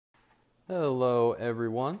Hello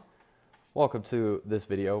everyone. Welcome to this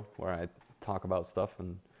video where I talk about stuff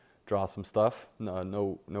and draw some stuff.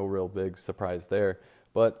 No real big surprise there.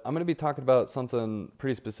 But I'm going to be talking about something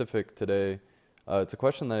pretty specific today. It's a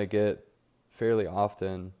question that I get fairly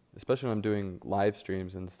often, especially when I'm doing live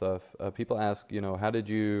streams and stuff. People ask, how did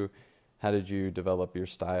you develop your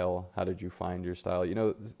style? How did you find your style?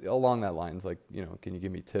 Along that lines, like, can you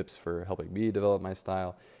give me tips for helping me develop my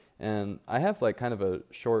style? And I have like kind of a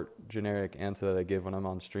short generic answer that I give when I'm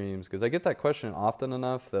on streams because I get that question often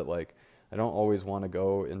enough that like I don't always want to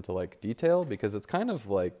go into like detail because it's kind of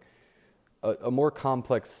like a more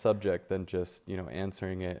complex subject than just,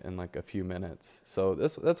 answering it in like a few minutes. So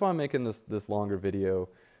that's why I'm making this longer video,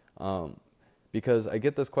 because I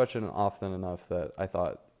get this question often enough that I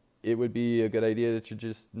thought it would be a good idea to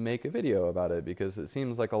just make a video about it because it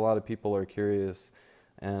seems like a lot of people are curious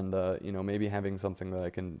and maybe having something that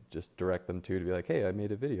I can just direct them to be like, hey, I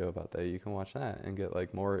made a video about that, you can watch that and get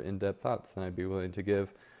like more in-depth thoughts than I'd be willing to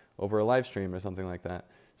give over a live stream or something like that.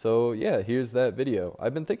 So yeah, here's that video.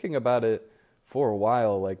 I've been thinking about it for a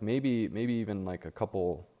while, like maybe even like a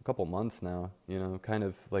couple months now, kind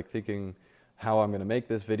of like thinking how I'm going to make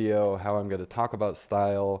this video, how I'm going to talk about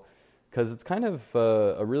style, because it's kind of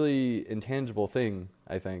a really intangible thing,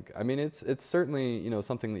 I think. I mean, it's certainly,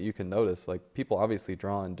 something that you can notice. Like people obviously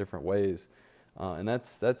draw in different ways, and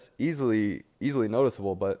that's easily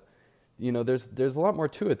noticeable. But there's a lot more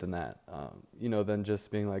to it than that. Than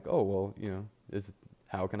just being like, oh well, is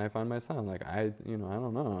how can I find my style? Like I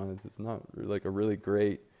don't know. It's not like a really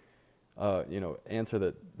great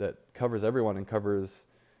answer that covers everyone and covers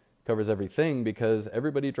everything because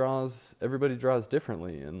everybody draws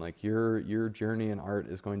differently, and like your journey in art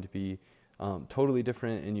is going to be totally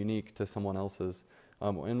different and unique to someone else's.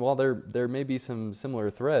 And while there may be some similar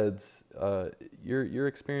threads, your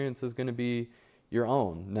experience is going to be your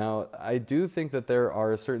own. Now, I do think that there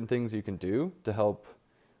are certain things you can do to help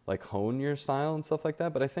like hone your style and stuff like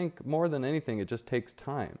that, but I think more than anything, it just takes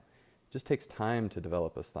time. It just takes time to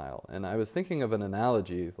develop a style. And I was thinking of an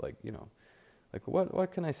analogy, like, like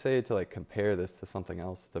what can I say to like compare this to something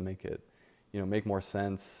else to make it, make more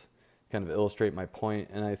sense, kind of illustrate my point.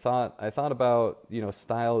 And I thought about,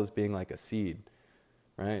 style as being like a seed,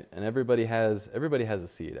 right? And everybody has a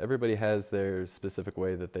seed. Everybody has their specific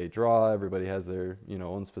way that they draw. Everybody has their,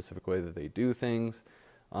 own specific way that they do things.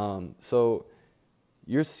 So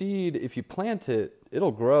your seed, if you plant it,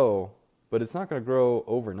 it'll grow, but it's not going to grow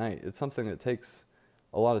overnight. It's something that takes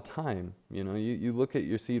a lot of time. You look at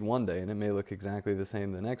your seed one day and it may look exactly the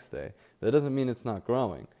same the next day. That doesn't mean it's not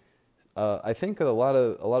growing. I think that a lot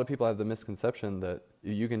of people have the misconception that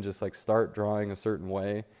you can just like start drawing a certain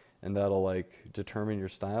way and that'll like determine your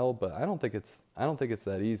style, but I don't think it's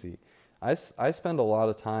that easy. I spend a lot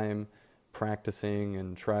of time practicing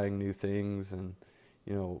and trying new things and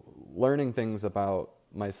learning things about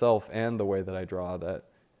myself and the way that I draw that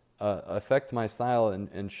affect my style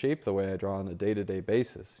and shape the way I draw on a day-to-day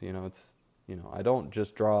basis. I don't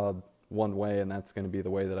just draw one way and that's going to be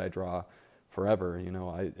the way that I draw forever.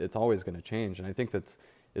 It's always going to change, and I think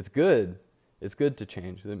it's good. It's good to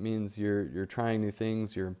change. That means you're trying new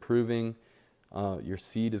things, you're improving, your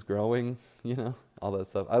seed is growing. All that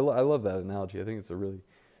stuff. I love that analogy. I think it's a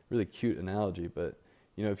really cute analogy. But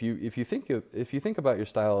if you think about your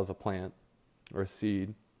style as a plant or a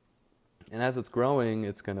seed, and as it's growing,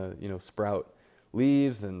 it's gonna, sprout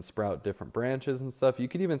leaves and sprout different branches and stuff. You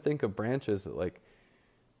could even think of branches like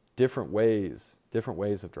different ways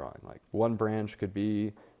of drawing. Like one branch could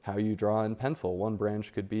be how you draw in pencil. One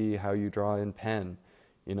branch could be how you draw in pen,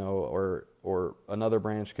 or another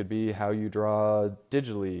branch could be how you draw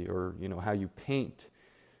digitally, or how you paint.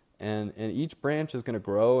 And each branch is going to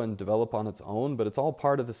grow and develop on its own, but it's all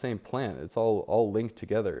part of the same plant. It's all linked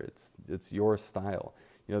together. It's your style.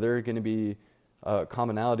 There are going to be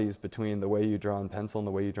commonalities between the way you draw in pencil and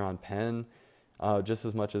the way you draw in pen, just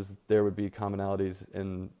as much as there would be commonalities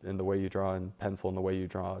in the way you draw in pencil and the way you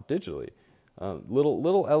draw digitally.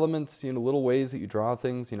 Little elements, little ways that you draw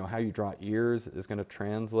things, how you draw ears is going to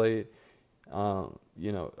translate,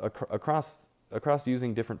 across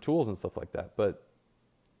using different tools and stuff like that. But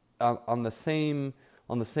on the same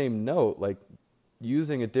note, like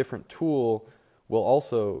using a different tool will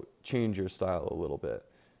also change your style a little bit.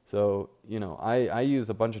 So, I use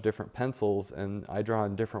a bunch of different pencils and I draw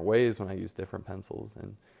in different ways when I use different pencils.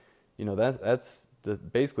 And, that's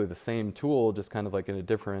basically the same tool, just kind of like in a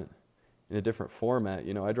different format.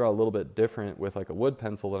 I draw a little bit different with like a wood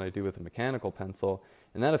pencil than I do with a mechanical pencil,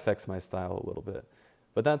 and that affects my style a little bit.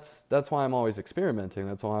 But that's why I'm always experimenting.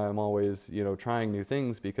 That's why I'm always, trying new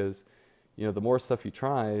things, because, you know, the more stuff you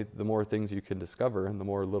try, the more things you can discover, and the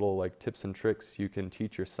more little like tips and tricks you can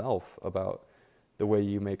teach yourself about the way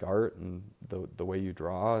you make art and the way you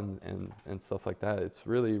draw and stuff like that. It's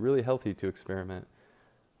really, really healthy to experiment.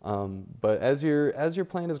 But as your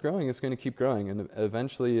plant is growing, it's going to keep growing, and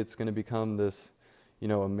eventually it's going to become this, you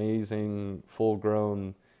know, amazing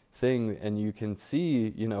full-grown thing, and you can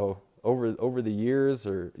see, you know, over the years,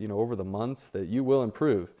 or, you know, over the months, that you will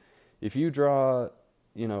improve. If you draw,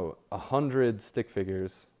 you know, 100 stick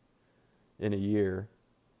figures in a year,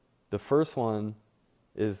 the first one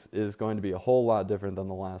is going to be a whole lot different than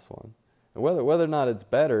the last one. And whether or not it's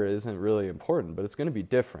better isn't really important, but it's going to be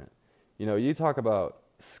different. You know, you talk about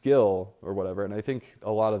skill or whatever, and I think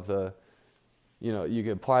a lot of the, you know, you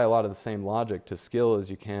can apply a lot of the same logic to skill as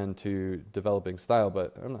you can to developing style,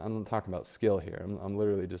 but I'm not talking about skill here. I'm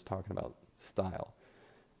literally just talking about style.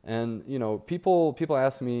 And, you know, people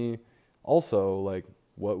ask me also, like,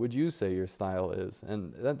 what would you say your style is?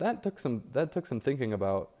 And that took some thinking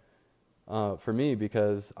about for me,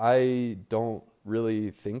 because I don't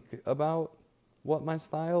really think about what my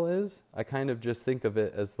style is. I kind of just think of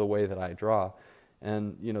it as the way that I draw.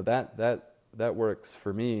 And, you know, that works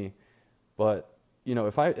for me. But, you know,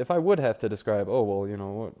 if I would have to describe, oh, well, you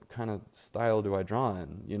know, what kind of style do I draw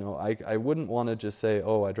in? You know, I wouldn't want to just say,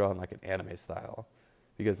 oh, I draw in like an anime style,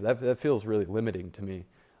 because that feels really limiting to me.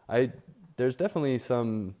 There's definitely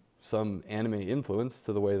some anime influence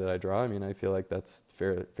to the way that I draw. I mean, I feel like that's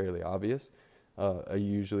fairly obvious. I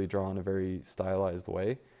usually draw in a very stylized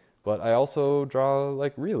way, but I also draw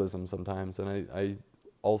like realism sometimes, and I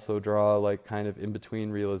also draw like kind of in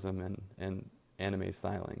between realism and anime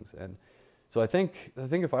stylings. And so I think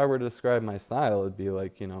if I were to describe my style, it'd be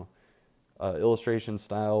like, you know, illustration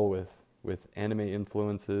style with anime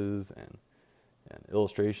influences and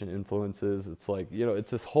illustration influences. It's like, you know,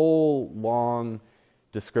 it's this whole long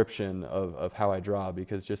description of how I draw,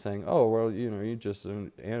 because just saying, oh, well, you know, you're just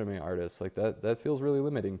an anime artist, like that feels really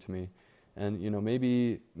limiting to me. And, you know,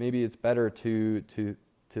 maybe it's better to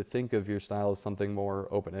think of your style as something more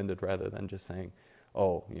open-ended, rather than just saying,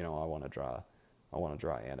 oh, you know, I want to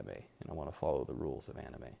draw anime and I want to follow the rules of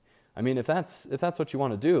anime. I mean, if that's what you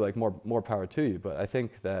want to do, like, more power to you. But I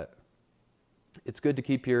think that it's good to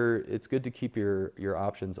keep your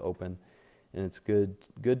options open, and it's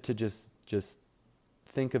good to just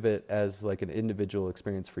think of it as like an individual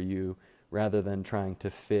experience for you, rather than trying to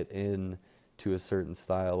fit in to a certain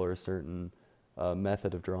style or a certain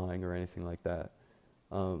method of drawing or anything like that.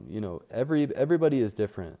 You know, everybody is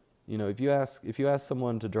different. You know, if you ask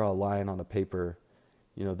someone to draw a line on a paper,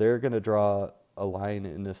 you know, they're going to draw a line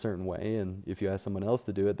in a certain way, and if you ask someone else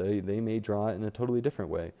to do it, they may draw it in a totally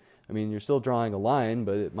different way. I mean, you're still drawing a line,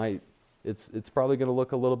 but it's probably going to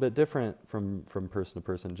look a little bit different from person to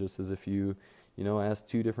person, just as if you know, ask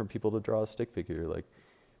two different people to draw a stick figure. Like,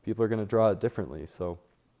 people are going to draw it differently. So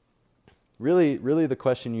really the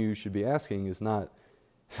question you should be asking is not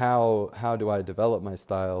how do I develop my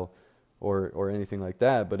style or anything like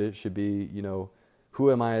that, but it should be, you know, who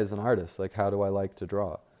am I as an artist? Like, how do I like to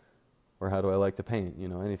draw? Or how do I like to paint? You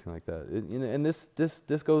know, anything like that. You know, and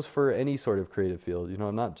this goes for any sort of creative field. You know,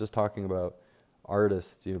 I'm not just talking about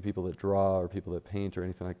artists, you know, people that draw or people that paint or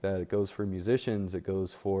anything like that. It goes for musicians. It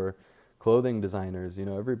goes for clothing designers. You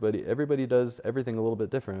know, everybody does everything a little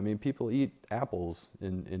bit different. I mean, people eat apples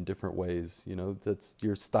in different ways. You know, that's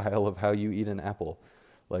your style of how you eat an apple.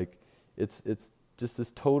 Like, it's just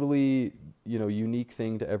this totally, you know, unique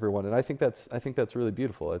thing to everyone. And I think that's really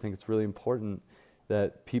beautiful. I think it's really important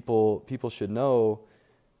that people should know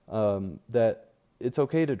that it's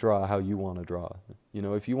okay to draw how you want to draw. You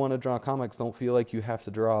know, if you want to draw comics, don't feel like you have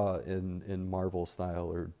to draw in Marvel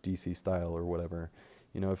style or DC style or whatever.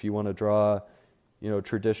 You know, if you want to draw, you know,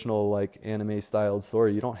 traditional like anime styled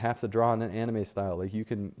story, you don't have to draw in an anime style. Like, you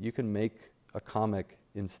can make a comic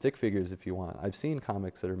in stick figures if you want. I've seen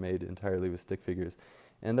comics that are made entirely with stick figures,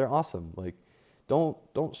 and they're awesome. Like,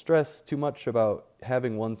 don't stress too much about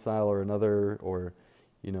having one style or another, or,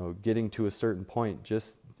 you know, getting to a certain point.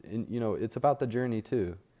 Just, you know, it's about the journey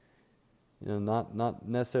too. You know, not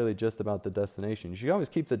necessarily just about the destination. You should always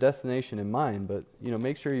keep the destination in mind, but, you know,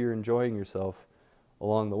 make sure you're enjoying yourself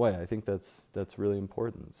along the way. I think that's really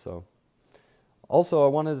important. So, also, I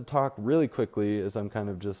wanted to talk really quickly, as I'm kind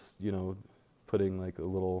of just, you know, putting like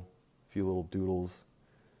a few little doodles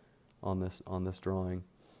on this drawing.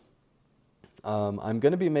 I'm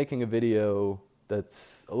going to be making a video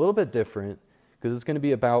that's a little bit different, because it's going to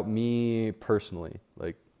be about me personally,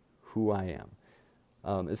 like who I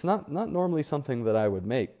am. It's not normally something that I would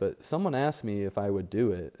make, but someone asked me if I would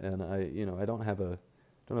do it, and I don't have a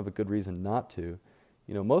good reason not to.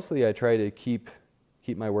 You know, mostly I try to keep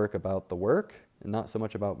keep my work about the work and not so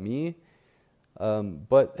much about me.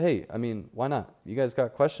 But hey, I mean, why not? You guys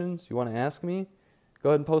got questions you want to ask me? Go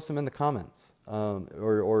ahead and post them in the comments,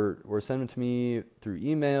 or send them to me through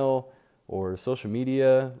email or social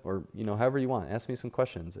media, or however you want. Ask me some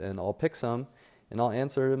questions, and I'll pick some, and I'll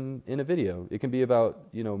answer them in a video. It can be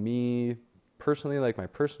about me personally, like my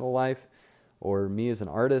personal life, or me as an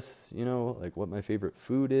artist, like what my favorite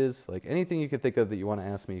food is, like anything you could think of that you want to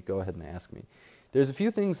ask me. Go ahead and ask me. There's a few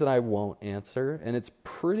things that I won't answer, and it's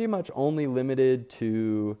pretty much only limited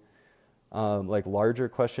to like larger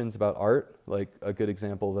questions about art. Like a good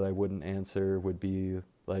example that I wouldn't answer would be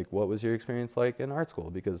like, what was your experience like in art school?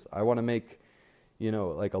 Because I want to make,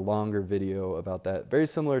 like a longer video about that, very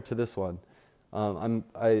similar to this one.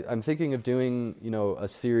 I'm thinking of doing, a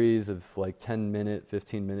series of like 10-minute,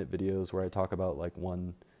 15-minute videos where I talk about like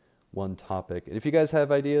one topic. And if you guys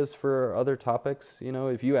have ideas for other topics,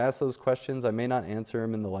 if you ask those questions, I may not answer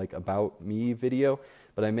them in the like about me video,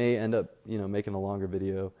 but I may end up, making a longer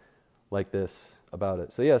video like this about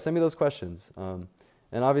it. So yeah, send me those questions.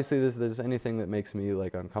 And obviously if there's anything that makes me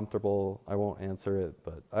like uncomfortable, I won't answer it,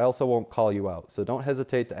 but I also won't call you out. So don't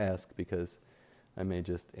hesitate to ask, because I may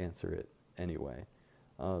just answer it anyway.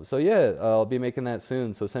 So yeah, I'll be making that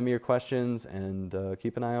soon. So send me your questions, and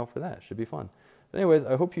keep an eye out for that. Should be fun. But anyways,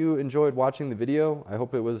 I hope you enjoyed watching the video. I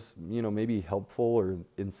hope it was, maybe helpful or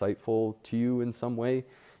insightful to you in some way.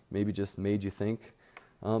 Maybe just made you think.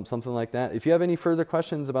 Something like that. If you have any further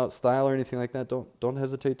questions about style or anything like that, don't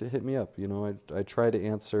hesitate to hit me up. I try to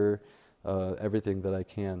answer everything that I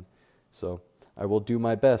can, so I will do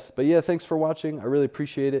my best. But yeah, thanks for watching. I really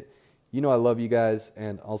appreciate it. I love you guys,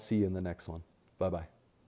 and I'll see you in the next one. Bye bye.